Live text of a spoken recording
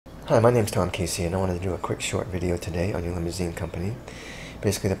Hi, my name's Tom Casey, and I wanted to do a quick short video today on your limousine company.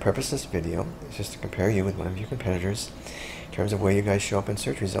 Basically, the purpose of this video is just to compare you with one of your competitors in terms of where you guys show up in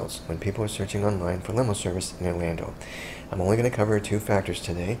search results when people are searching online for limo service in Orlando. I'm only going to cover 2 factors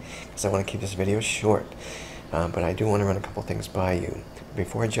today because I want to keep this video short, but I do want to run a couple things by you.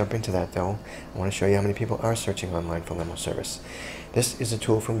 Before I jump into that, though, I want to show you how many people are searching online for limo service. This is a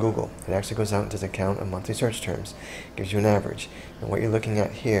tool from Google. It actually goes out and does a count of monthly search terms, gives you an average. And what you're looking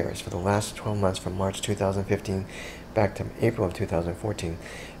at here is for the last 12 months from March 2015 back to April of 2014,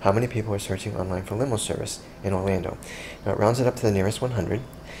 how many people are searching online for limo service in Orlando. Now it rounds it up to the nearest 100.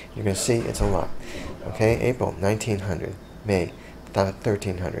 You're going to see it's a lot. Okay, April, 1,900. May,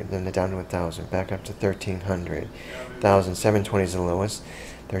 1,300. Then down to 1,000. Back up to 1,300. 1,000, 720 is the lowest.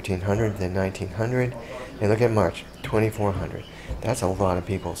 1,300, then 1,900. And look at March, 2,400. That's a lot of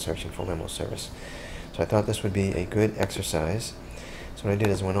people searching for limo service. So I thought this would be a good exercise. So what I did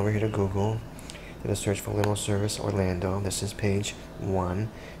is I went over here to Google, did a search for limo service Orlando. This is page 1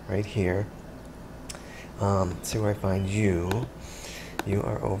 right here. See where I find you. You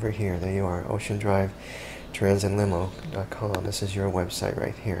are over here. There you are, Ocean Drive transandlimo.com. This is your website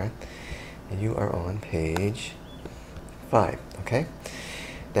right here. And you are on page 5, okay?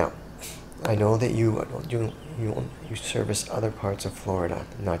 Now, I know that you service other parts of Florida,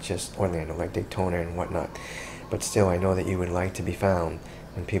 not just Orlando, like Daytona and whatnot. But still, I know that you would like to be found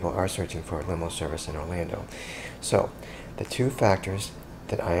when people are searching for limo service in Orlando. So, the 2 factors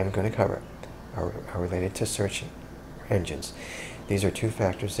that I am going to cover are related to search engines. These are 2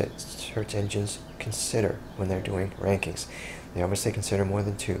 factors that search engines consider when they're doing rankings. They obviously consider more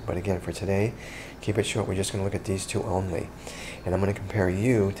than 2, but again, for today, keep it short. We're just going to look at these 2 only. And I'm going to compare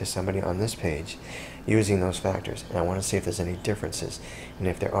you to somebody on this page using those factors. And I want to see if there's any differences. And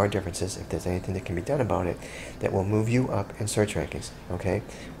if there are differences, if there's anything that can be done about it that will move you up in search rankings, okay,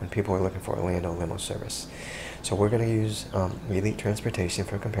 when people are looking for Orlando limo service. So we're going to use Elite Transportation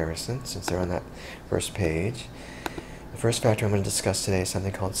for comparison, since they're on that first page. The first factor I'm going to discuss today is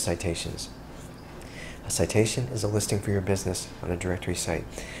something called citations. A citation is a listing for your business on a directory site.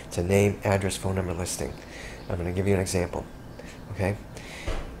 It's a name, address, phone number listing. I'm going to give you an example. Okay?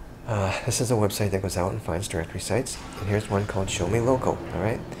 This is a website that goes out and finds directory sites. And here's one called Show Me Local.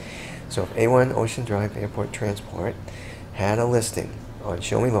 Alright? So if A1A Ocean Drive Airport Transport had a listing on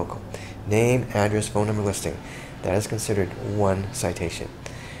Show Me Local, name, address, phone number listing, that is considered 1 citation.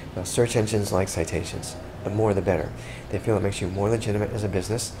 Now, search engines like citations. The more the better. They feel it makes you more legitimate as a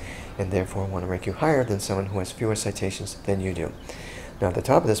business and therefore want to rank you higher than someone who has fewer citations than you do. Now at the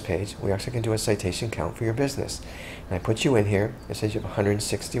top of this page, we actually can do a citation count for your business. And I put you in here, it says you have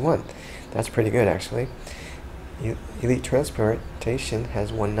 161. That's pretty good actually. Elite Transportation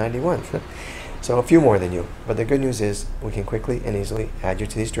has 191. So a few more than you. But the good news is we can quickly and easily add you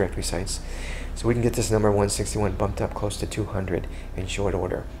to these directory sites. So we can get this number 161 bumped up close to 200 in short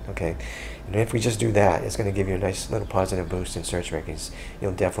order. Okay, and if we just do that, it's going to give you a nice little positive boost in search rankings.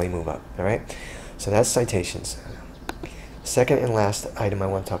 You'll definitely move up. All right, so that's citations. Second and last item I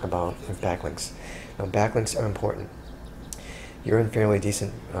want to talk about is backlinks. Now backlinks are important. You're in fairly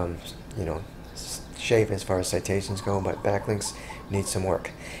decent shape as far as citations go, but backlinks need some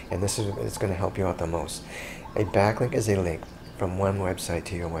work, and this is it's going to help you out the most. A backlink is a link from one website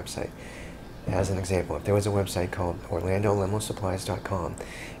to your website. As an example, if there was a website called OrlandoLimoSupplies.com,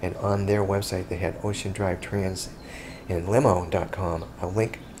 and on their website they had Ocean Drive Trans and Limo.com, a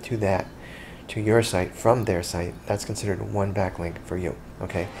link to that, to your site from their site, that's considered 1 backlink for you.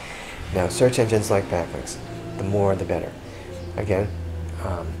 Okay. Now, search engines like backlinks. The more, the better. Again,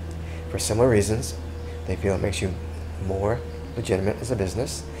 for similar reasons, they feel it makes you more legitimate as a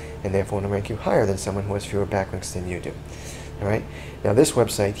business, and therefore want to rank you higher than someone who has fewer backlinks than you do. Alright, now this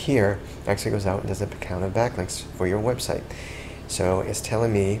website here actually goes out and does a count of backlinks for your website. So it's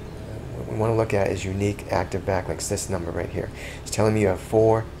telling me, what we want to look at is unique active backlinks, this number right here. It's telling me you have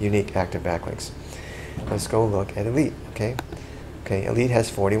 4 unique active backlinks. Let's go look at Elite, okay? Okay, Elite has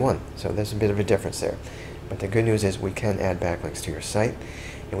 41, so there's a bit of a difference there. But the good news is we can add backlinks to your site,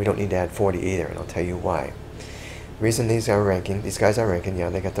 and we don't need to add 40 either, and I'll tell you why. The reason these guys are ranking, yeah,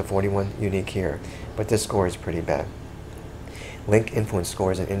 they got the 41 unique here, but this score is pretty bad. Link influence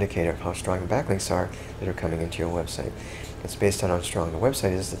score is an indicator of how strong the backlinks are that are coming into your website. It's based on how strong the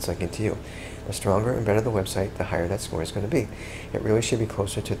website is that's linking to you. The stronger and better the website, the higher that score is going to be. It really should be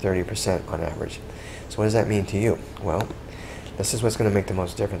closer to 30% on average. So what does that mean to you? Well, this is what's going to make the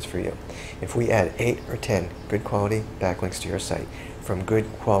most difference for you. If we add 8 or 10 good quality backlinks to your site from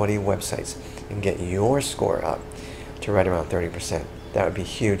good quality websites and get your score up to right around 30%, that would be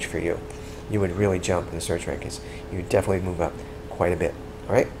huge for you. You would really jump in the search rankings. You would definitely move up quite a bit.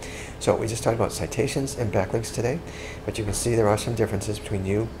 All right. So we just talked about citations and backlinks today, but you can see there are some differences between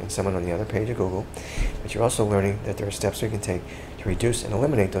you and someone on the other page of Google. But you're also learning that there are steps we can take to reduce and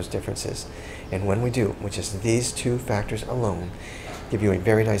eliminate those differences. And when we do, which is these two factors alone, give you a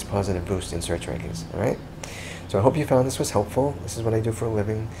very nice positive boost in search rankings. All right. So I hope you found this was helpful. This is what I do for a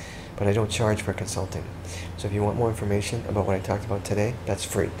living, but I don't charge for consulting. So if you want more information about what I talked about today, that's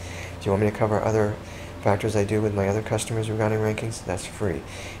free. If you want me to cover other factors I do with my other customers regarding rankings, that's free.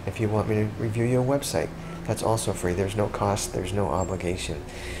 If you want me to review your website, that's also free. There's no cost, there's no obligation.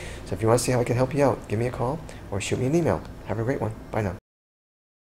 So if you want to see how I can help you out, give me a call or shoot me an email. Have a great one. Bye now.